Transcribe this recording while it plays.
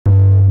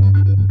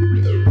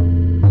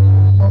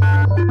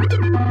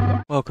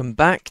Welcome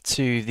back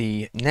to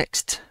the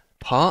next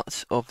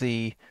part of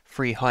the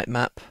free height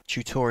map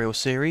tutorial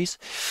series.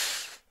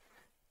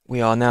 We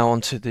are now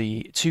onto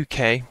the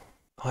 2K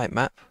height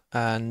map,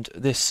 and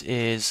this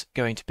is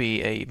going to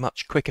be a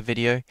much quicker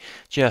video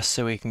just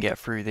so we can get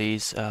through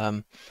these,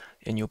 and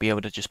you'll be able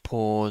to just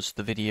pause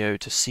the video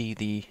to see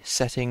the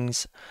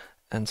settings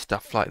and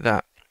stuff like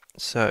that.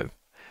 So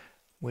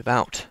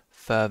without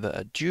further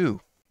ado,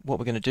 what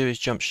we're going to do is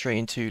jump straight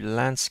into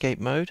landscape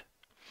mode.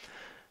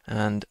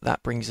 And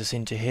that brings us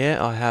into here.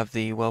 I have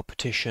the World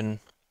Partition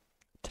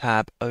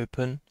tab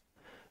open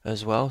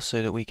as well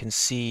so that we can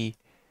see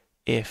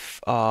if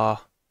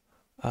our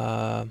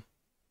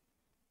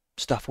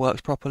stuff works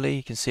properly.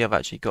 You can see I've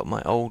actually got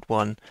my old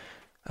one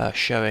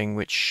showing,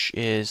 which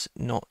is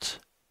not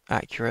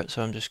accurate,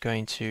 so I'm just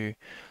going to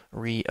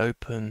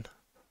reopen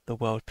the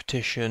World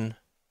Partition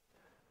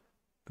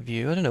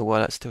view. I don't know why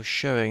that's still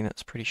showing,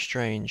 that's pretty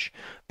strange,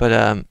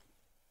 but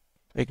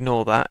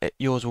ignore that,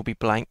 yours will be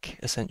blank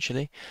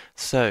essentially.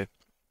 So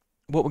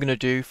what we're going to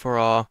do for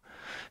our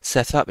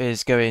setup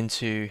is go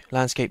into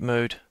landscape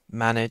mode,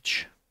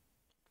 manage,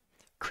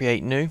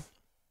 create new,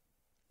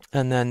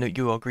 and then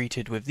you are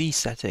greeted with these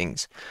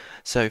settings.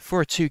 So for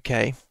a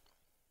 2K,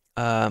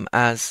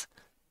 as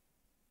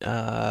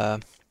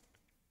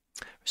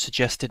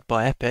suggested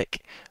by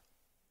Epic,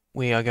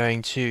 we are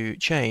going to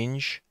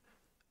change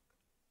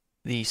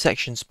the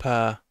sections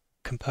per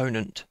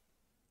component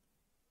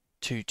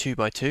to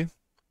 2x2.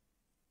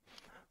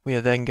 We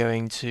are then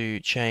going to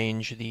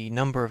change the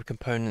number of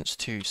components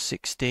to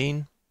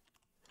 16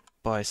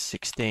 by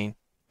 16.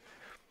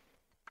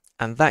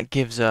 And that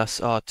gives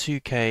us our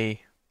 2K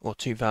or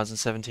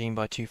 2017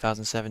 by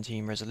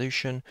 2017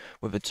 resolution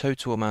with a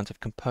total amount of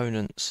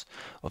components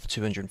of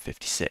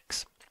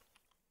 256.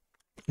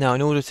 Now,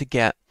 in order to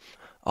get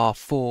our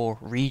 4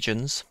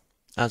 regions,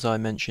 as I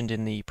mentioned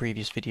in the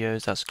previous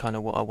videos, that's kind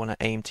of what I want to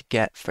aim to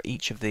get for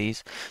each of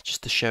these,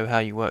 just to show how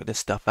you work this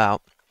stuff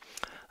out.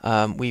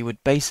 We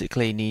would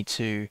basically need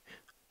to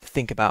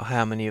think about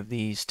how many of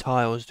these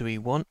tiles do we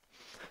want.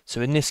 So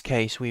in this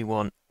case we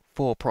want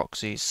 4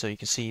 proxies, so you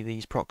can see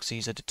these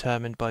proxies are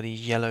determined by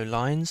these yellow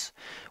lines,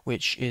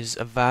 which is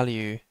a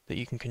value that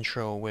you can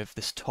control with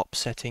this top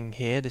setting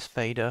here, this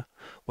fader,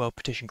 World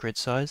Partition grid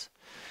size.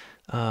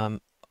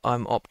 I'm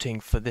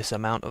opting for this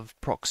amount of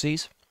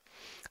proxies.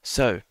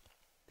 So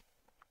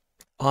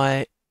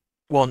I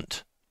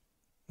want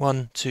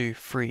 1, 2,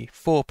 3,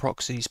 4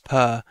 proxies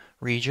per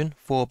region,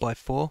 4 by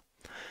 4.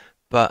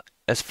 But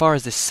as far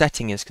as this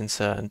setting is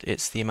concerned,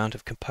 it's the amount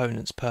of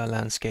components per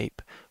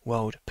landscape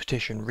world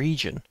partition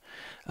region.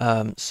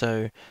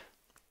 So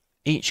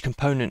each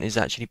component is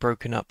actually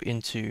broken up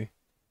into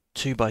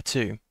 2 by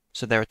 2.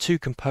 So there are 2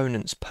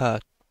 components per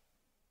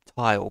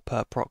tile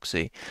per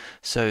proxy.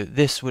 So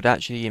this would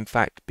actually in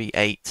fact be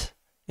 8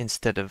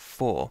 instead of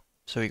 4.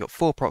 So we've got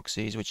 4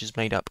 proxies, which is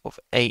made up of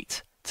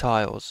 8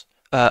 tiles.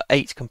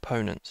 8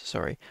 components,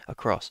 sorry,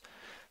 across.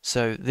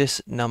 So this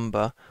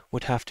number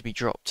would have to be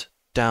dropped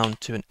down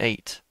to an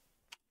 8.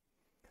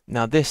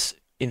 Now this,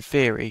 in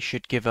theory,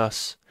 should give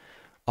us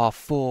our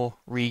 4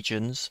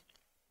 regions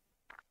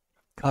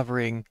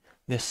covering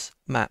this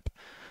map.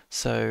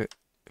 So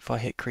if I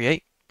hit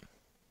create,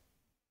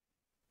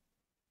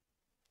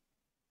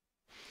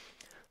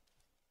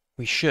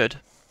 we should,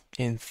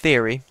 in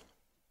theory,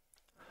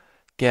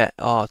 get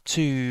our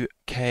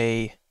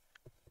 2K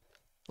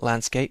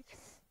landscape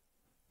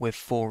with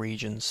 4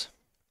 regions,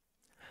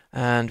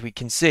 and we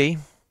can see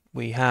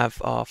we have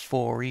our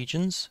 4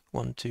 regions,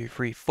 1, 2,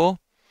 3, 4,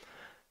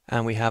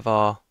 and we have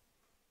our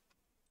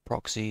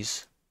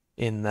proxies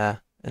in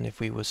there. And if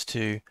we was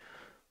to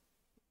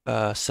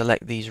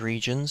select these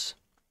regions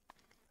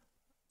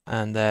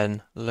and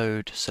then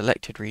load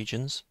selected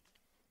regions,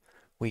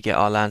 we get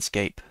our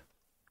landscape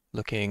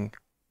looking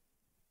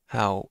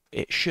how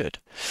it should.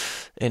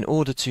 In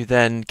order to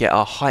then get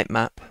our height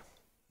map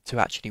to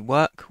actually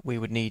work, we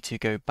would need to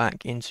go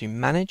back into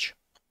manage,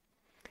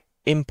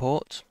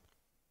 import,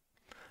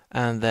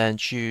 and then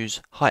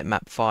choose height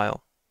map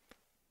file.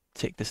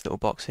 Tick this little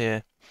box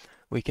here.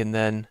 We can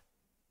then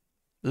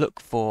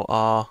look for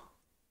our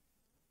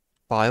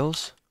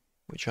files,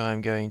 which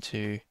I'm going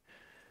to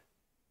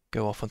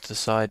go off onto the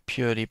side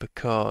purely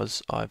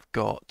because I've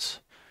got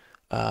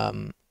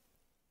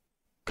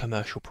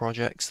commercial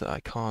projects that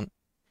I can't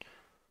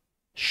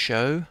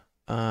show,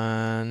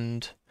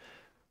 and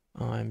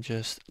I'm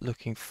just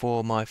looking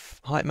for my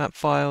height map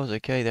files.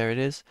 Okay, there it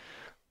is.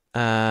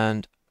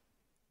 And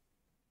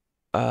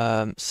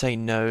say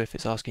no if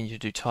it's asking you to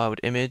do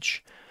tiled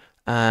image,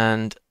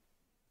 and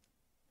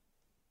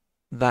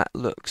that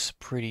looks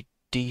pretty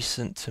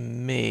decent to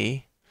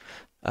me.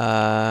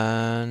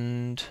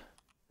 And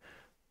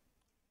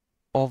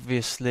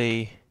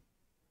obviously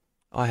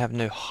I have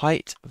no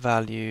height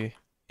value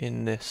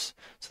in this,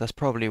 so that's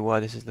probably why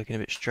this is looking a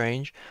bit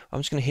strange.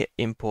 I'm just going to hit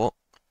import,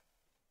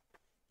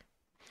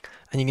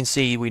 and you can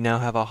see we now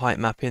have our height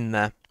map in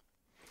there.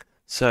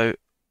 So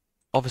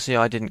obviously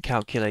I didn't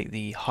calculate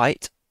the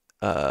height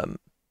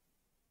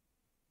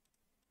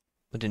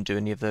I didn't do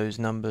any of those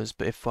numbers,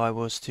 but if I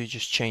was to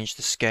just change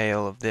the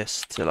scale of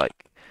this to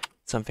like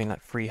something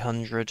like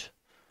 300,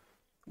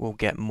 we'll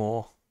get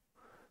more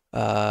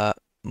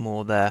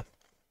there.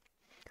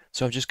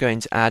 So I'm just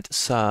going to add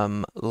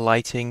some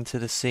lighting to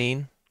the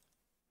scene.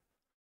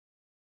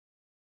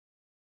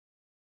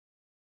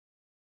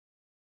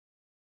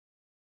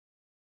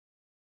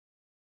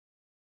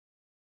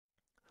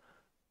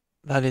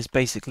 That is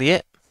basically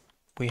it.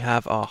 We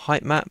have our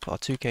height map, our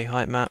 2K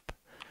height map,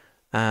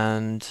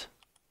 and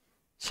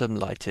some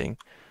lighting.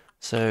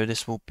 So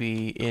this will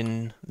be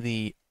in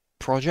the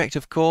project,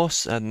 of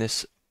course, and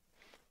this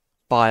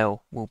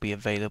file will be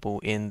available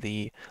in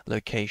the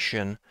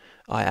location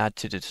I add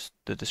to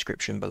the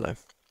description below.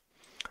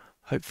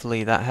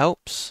 Hopefully that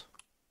helps,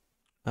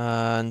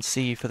 and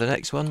see you for the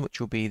next one, which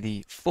will be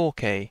the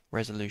 4K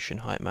resolution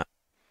height map.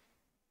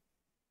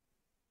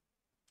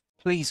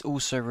 Please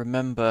also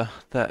remember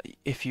that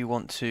if you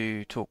want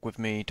to talk with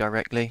me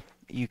directly,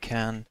 you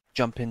can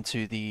jump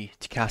into the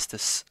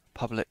Tecastus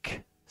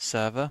public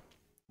server,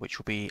 which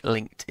will be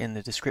linked in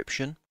the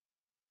description.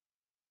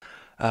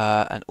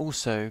 And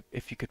also,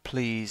 if you could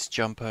please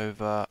jump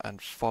over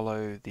and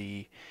follow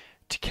the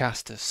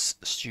Tecastus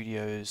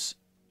Studios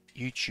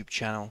YouTube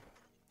channel,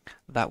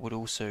 that would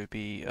also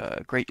be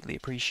greatly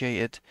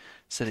appreciated,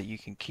 so that you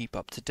can keep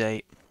up to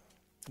date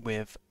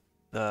with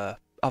the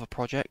other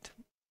project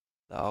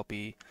that I'll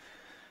be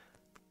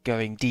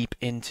going deep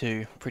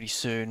into pretty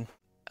soon,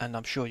 and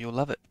I'm sure you'll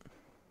love it.